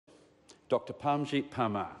Dr Parmjeet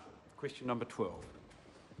Parmar. Question number 12.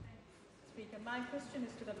 Speaker, my question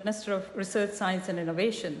is to the Minister of Research, Science and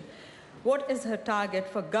Innovation. What is her target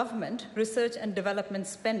for government research and development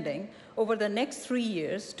spending over the next 3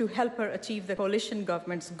 years to help her achieve the coalition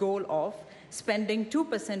government's goal of spending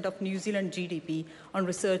 2% of New Zealand GDP on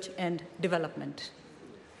research and development?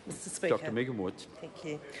 Mr Speaker. Dr Megan Woods. Thank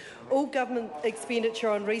you. All government expenditure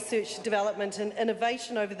on research, development and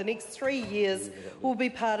innovation over the next 3 years will be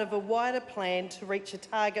part of a wider plan to reach a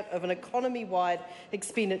target of an economy-wide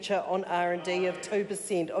expenditure on R&D of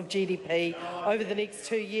 2% of GDP over the next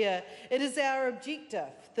 2 years. It is our objective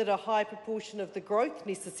that a high proportion of the growth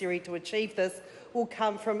necessary to achieve this will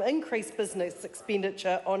come from increased business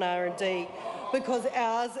expenditure on R&D, because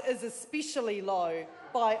ours is especially low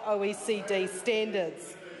by OECD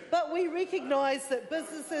standards. But we recognise that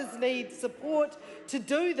businesses need support to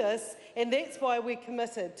do this, and that's why we're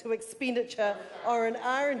committed to expenditure on an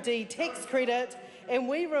R&D tax credit, and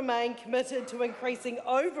we remain committed to increasing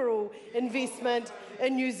overall investment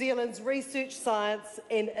in New Zealand's research, science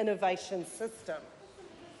and innovation system.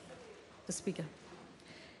 The Speaker.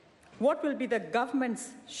 What will be the government's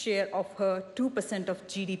share of her 2% of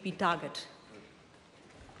GDP target?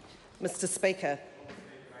 Mr Speaker.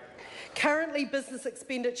 Currently, business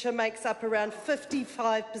expenditure makes up around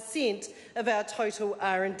 55% of our total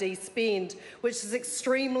R&D spend, which is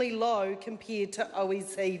extremely low compared to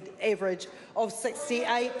OECD average of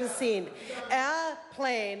 68%. Our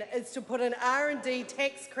plan is to put an R&D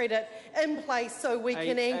tax credit in place so we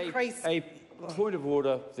can increase... A point of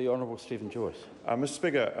order, the Honourable Stephen Joyce. Mr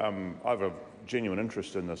Speaker, I have a genuine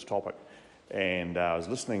interest in this topic, and I was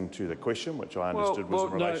listening to the question, which I understood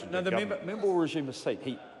was in relation to the member will resume his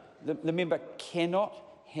seat. The member cannot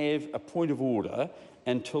have a point of order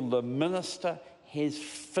until the Minister has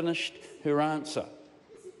finished her answer.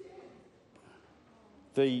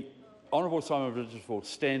 The Honourable Simon Bridges will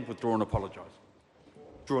stand, withdraw and apologise.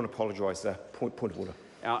 Withdraw and apologise. Point of order.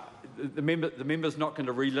 The member's not going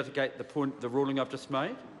to relitigate the ruling I've just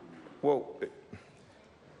made. Well,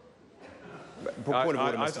 point of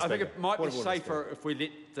order, Mr. Speaker. I think it might be safer if we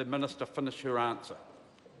let the Minister finish her answer.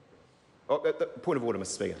 Point of order, Mr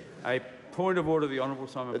Speaker. A point of order, the Honourable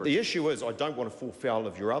Simon Bridges. The issue is I don't want to fall foul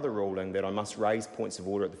of your other ruling that I must raise points of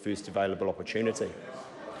order at the first available opportunity.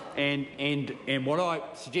 And what I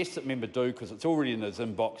suggest that member do, because it's already in his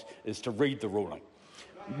inbox, is to read the ruling.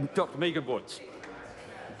 Dr Megan Woods.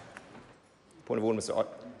 Point of order, Mr.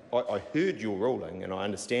 I heard your ruling and I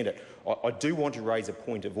understand it. I do want to raise a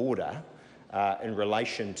point of order in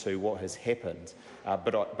relation to what has happened,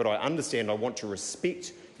 but I understand I want to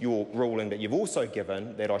respect your ruling that you've also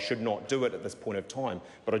given that I should not do it at this point of time,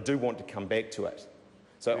 but I do want to come back to it.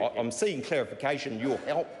 So I'm seeking clarification, your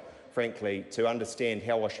help, frankly, to understand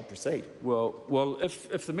how I should proceed. Well,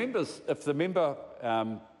 if the member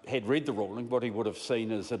had read the ruling, what he would have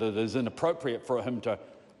seen is that it is inappropriate for him to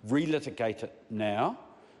relitigate it now.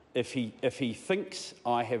 If he thinks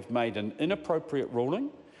I have made an inappropriate ruling,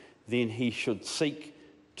 then he should seek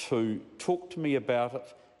to talk to me about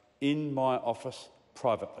it in my office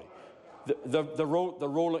privately. The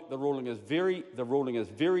ruling is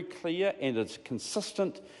very clear, and it's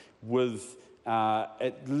consistent with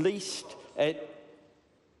at least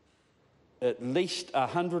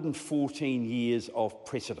 114 years of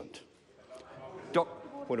precedent.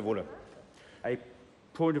 Point of order. A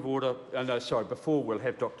point of order. No, sorry. Before we'll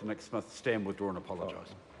have Dr Nick Smith stand, withdraw and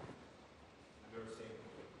apologise.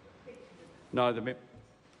 No,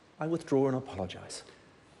 I withdraw and apologise.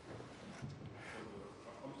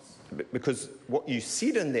 Because what you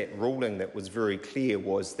said in that ruling that was very clear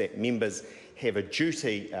was that members have a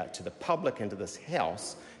duty to the public and to this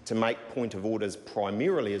House to make point of orders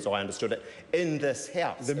primarily, as I understood it, in this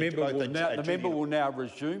House. The member will now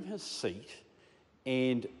resume his seat,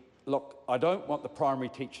 and look, I don't want the primary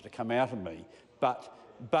teacher to come out of me, but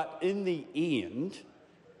in the end,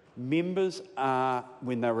 members are,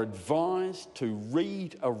 when they're advised to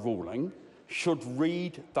read a ruling, should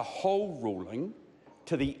read the whole ruling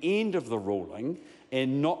to the end of the ruling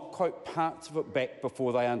and not quote parts of it back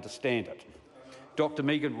before they understand it. Dr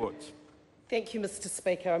Megan Woods. Thank you, Mr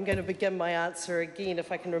Speaker. I'm going to begin my answer again,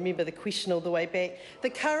 if I can remember the question all the way back. The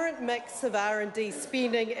current mix of R&D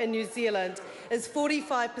spending in New Zealand is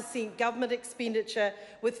 45% government expenditure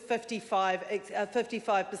with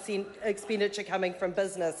 55% expenditure coming from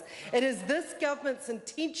business. It is this government's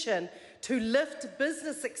intention to lift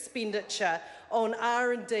business expenditure on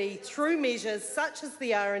R&D through measures such as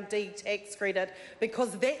the R&D tax credit,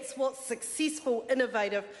 because that's what successful,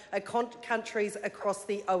 innovative countries across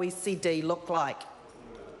the OECD look like.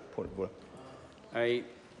 Point of order. Are they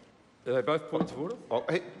both points of order?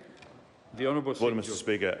 The Honourable Mr.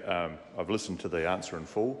 Speaker, I've listened to the answer in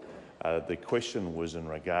full. The question was in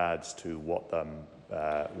regards to what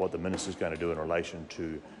the Minister is going to do in relation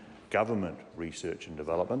to government research and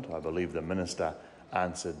development. I believe the Minister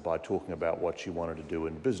answered by talking about what she wanted to do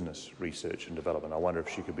in business research and development. I wonder if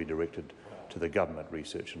she could be directed to the government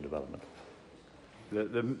research and development.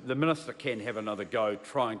 The Minister can have another go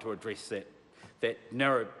trying to address that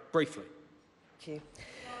narrow briefly. Thank you.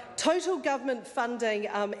 Total government funding,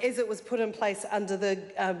 as it was put in place under the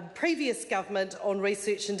previous government on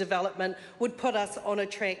research and development, would put us on a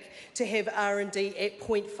track to have R&D at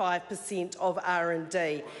 0.5% of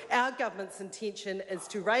R&D. Our government's intention is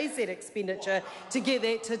to raise that expenditure to get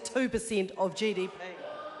that to 2% of GDP.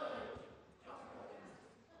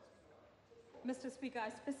 Mr. Speaker, I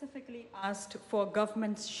specifically asked for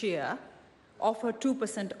government's share of a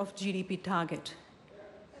 2% of GDP target.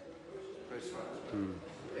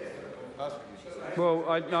 Well,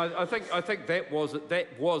 I think that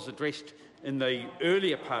was addressed in the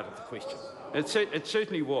earlier part of the question. It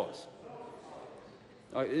certainly was.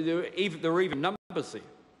 There were even numbers there.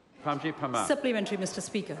 Parmjeet Parmar. Supplementary, Mr.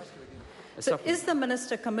 Speaker. So is the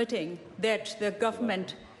Minister committing that the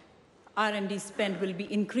government R&D spend will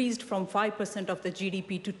be increased from 5% of the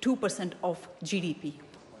GDP to 2% of GDP?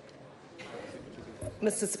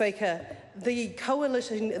 Mr. Speaker, the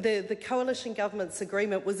coalition government's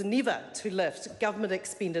agreement was never to lift government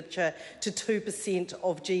expenditure to 2%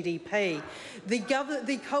 of GDP.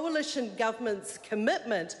 The coalition government's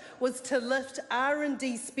commitment was to lift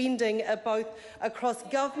R&D spending both across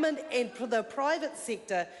government and the private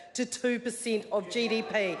sector to 2% of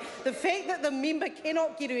GDP. The fact that the member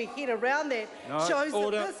cannot get her head around that shows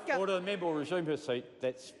that this government... Order, the member will resume her seat.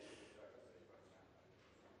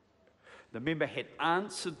 The member had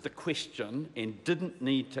answered the question and didn't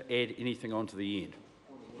need to add anything on to the end.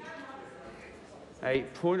 A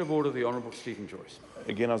point of order, the Honourable Stephen Joyce.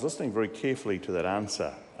 Again, I was listening very carefully to that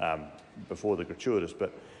answer before the gratuitous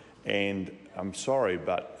bit, and I'm sorry,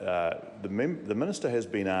 but the Minister has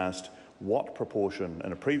been asked what proportion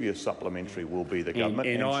in a previous supplementary will be the government,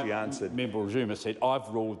 and she answered... Member Resumer said, I've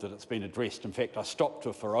ruled that it's been addressed. In fact, I stopped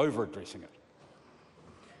her for over-addressing it.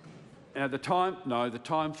 Now, the time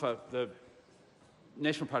for the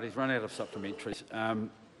National Party's run out of supplementaries.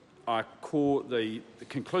 I call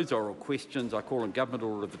concludes oral questions. I call on Government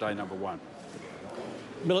Order of the Day number 1.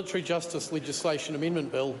 Military Justice Legislation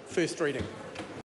Amendment Bill, first reading.